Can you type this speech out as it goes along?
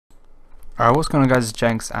Alright, what's going on guys, it's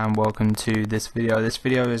Jenks and welcome to this video. This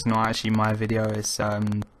video is not actually my video, it's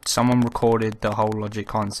someone recorded the whole Logic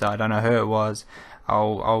concert. I don't know who it was.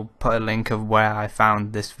 I'll put a link of where I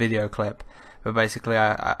found this video clip. But basically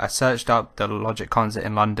I searched up the Logic concert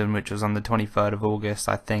in London, which was on the 23rd of August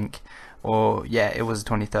I think. Or yeah, it was the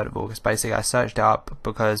 23rd of August. Basically I searched it up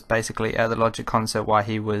because basically at the Logic concert while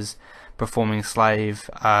he was performing Slave,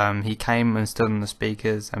 he came and stood on the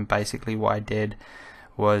speakers, and basically what I did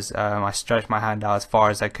was I stretched my hand out as far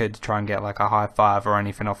as I could to try and get like a high five or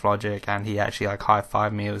anything off Logic, and he actually like high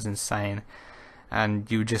fived me. It was insane,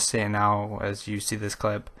 and you just see it now as you see this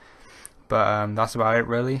clip. But that's about it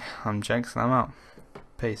really. I'm Jenks and I'm out.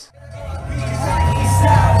 Peace.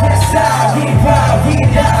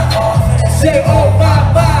 Say